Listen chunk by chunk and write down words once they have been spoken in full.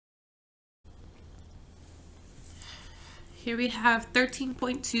Here we have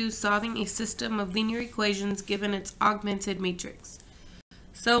 13.2, solving a system of linear equations given its augmented matrix.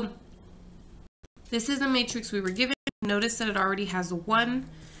 So this is the matrix we were given. Notice that it already has a 1.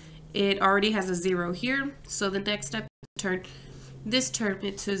 It already has a 0 here. So the next step is to turn this term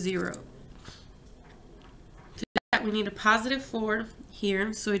into 0. To do that, we need a positive 4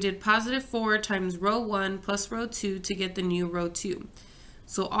 here. So we did positive 4 times row 1 plus row 2 to get the new row 2.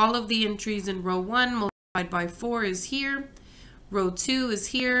 So all of the entries in row 1 multiplied by 4 is here. Row 2 is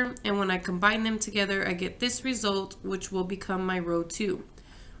here, and when I combine them together, I get this result, which will become my row 2.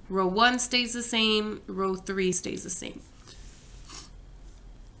 Row 1 stays the same, row 3 stays the same.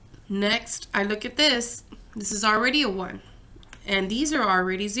 Next, I look at this. This is already a 1, and these are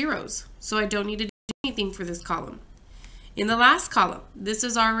already zeros, so I don't need to do anything for this column. In the last column, this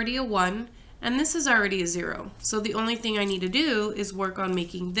is already a 1, and this is already a 0, so the only thing I need to do is work on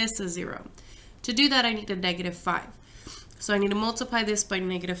making this a 0. To do that, I need a negative 5. So I need to multiply this by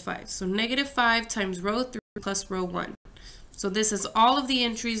negative 5. So negative 5 times row 3 plus row 1. So this is all of the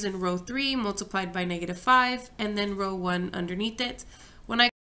entries in row 3 multiplied by negative 5, and then row 1 underneath it. When I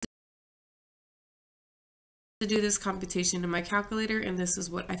do this computation in my calculator, and this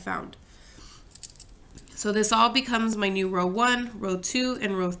is what I found. So this all becomes my new row 1, row 2,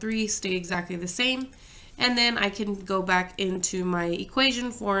 and row 3 stay exactly the same. And then I can go back into my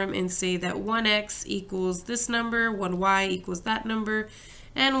equation form and say that 1x equals this number, 1y equals that number,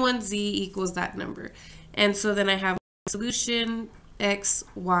 and 1z equals that number. And so then I have a solution x,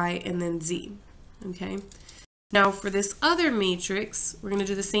 y, and then z. Okay. Now for this other matrix, we're going to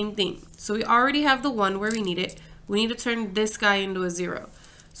do the same thing. So we already have the 1 where we need it. We need to turn this guy into a 0.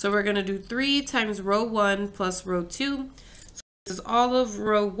 So we're going to do 3 times row 1 plus row 2. So this is all of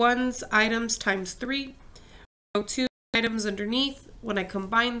row 1's items times 3. Row 2 items underneath. When I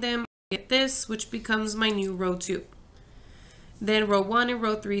combine them, I get this, which becomes my new row 2. Then row 1 and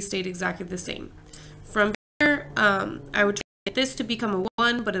row 3 stayed exactly the same. From here, I would try to get this to become a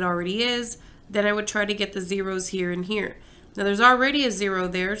 1, but it already is. Then I would try to get the zeros here and here. Now there's already a 0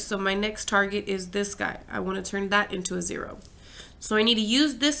 there, so my next target is this guy. I want to turn that into a 0. So I need to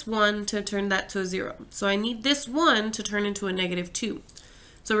use this 1 to turn that to a 0. So I need this 1 to turn into a negative 2.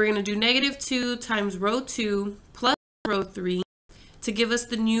 So we're going to do negative 2 times row 2 plus row 3 to give us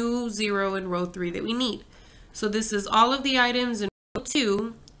the new 0 in row 3 that we need. So this is all of the items in row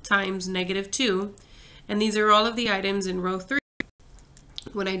 2 times negative 2, and these are all of the items in row 3.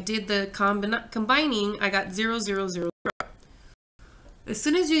 When I did the combining, I got 0, 0, 0, 0. As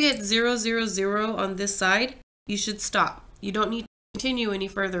soon as you get 0, 0, 0 on this side, you should stop. You don't need to continue any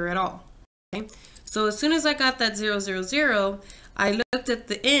further at all. Okay? So as soon as I got that 0, 0, 0, I looked at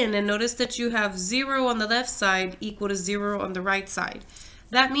the end and noticed that you have 0 on the left side equal to 0 on the right side.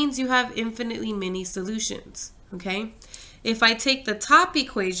 That means you have infinitely many solutions, okay? If I take the top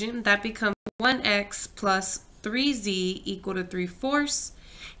equation, that becomes 1x plus 3z equal to 3/4.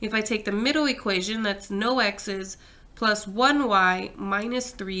 If I take the middle equation, that's no x's, plus 1y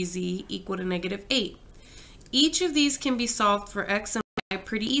minus 3z equal to negative 8. Each of these can be solved for x and y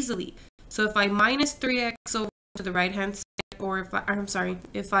pretty easily. So if I minus 3x over to the right hand side, or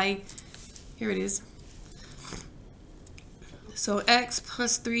here it is. So x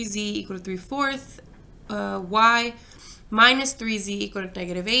plus 3z equal to 3/4, y minus 3z equal to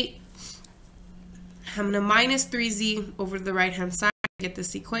negative 8. I'm going to minus 3z over to the right hand side, I get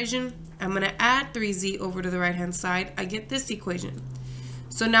this equation. I'm going to add 3z over to the right hand side, I get this equation.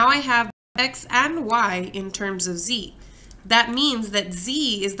 So now I have x and y in terms of z. That means that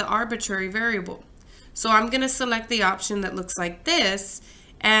z is the arbitrary variable. So I'm going to select the option that looks like this,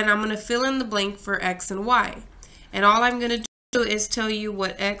 and I'm going to fill in the blank for x and y. And all I'm going to do is tell you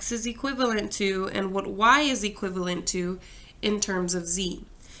what x is equivalent to and what y is equivalent to in terms of z.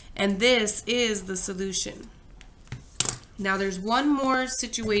 And this is the solution. Now there's one more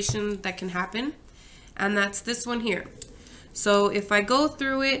situation that can happen, and that's this one here. So if I go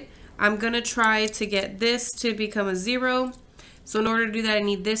through it, I'm going to try to get this to become a 0. So in order to do that, I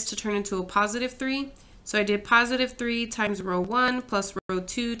need this to turn into a positive 3. So I did positive 3 times row 1 plus row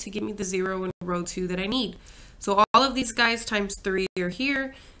 2 to give me the 0 in row 2 that I need. So all of these guys times 3 are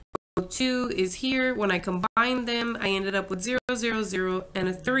here. Row 2 is here. When I combine them, I ended up with 0, 0, 0, and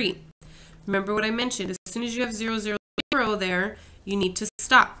a 3. Remember what I mentioned. As soon as you have 0, 0, 0 there, you need to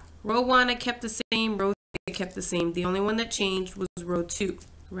stop. Row 1 I kept the same. Row 2 I kept the same. The only one that changed was row 2,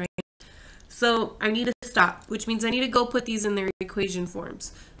 right? So I need to stop, which means I need to go put these in their equation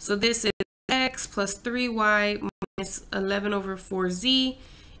forms. So this is x plus 3y minus 11 over 4z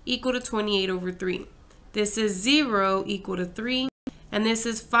equal to 28 over 3. This is 0 equal to 3, And this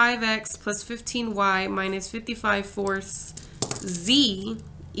is 5x plus 15y minus 55 fourths z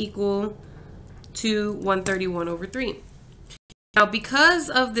equal to 131 over 3. Now, because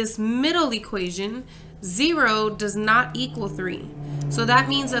of this middle equation, 0 does not equal 3. So that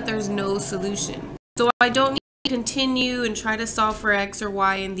means that there's no solution. So I don't need to continue and try to solve for x or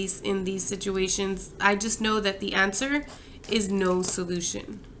y in these situations. I just know that the answer is no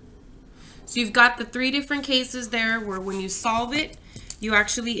solution. So you've got the 3 different cases there where when you solve it, you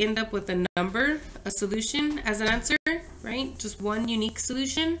actually end up with a number, a solution as an answer, right? Just one unique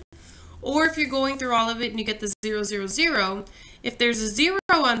solution. Or if you're going through all of it and you get the 0, 0, 0, if there's a 0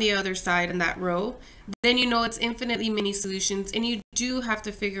 on the other side in that row, then you know it's infinitely many solutions, and you do have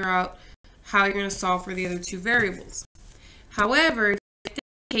to figure out how you're going to solve for the other 2 variables. However, if in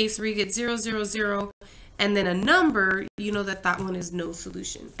the case where you get 0, 0, 0, and then a number, you know that that one is no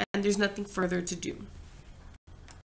solution, and there's nothing further to do.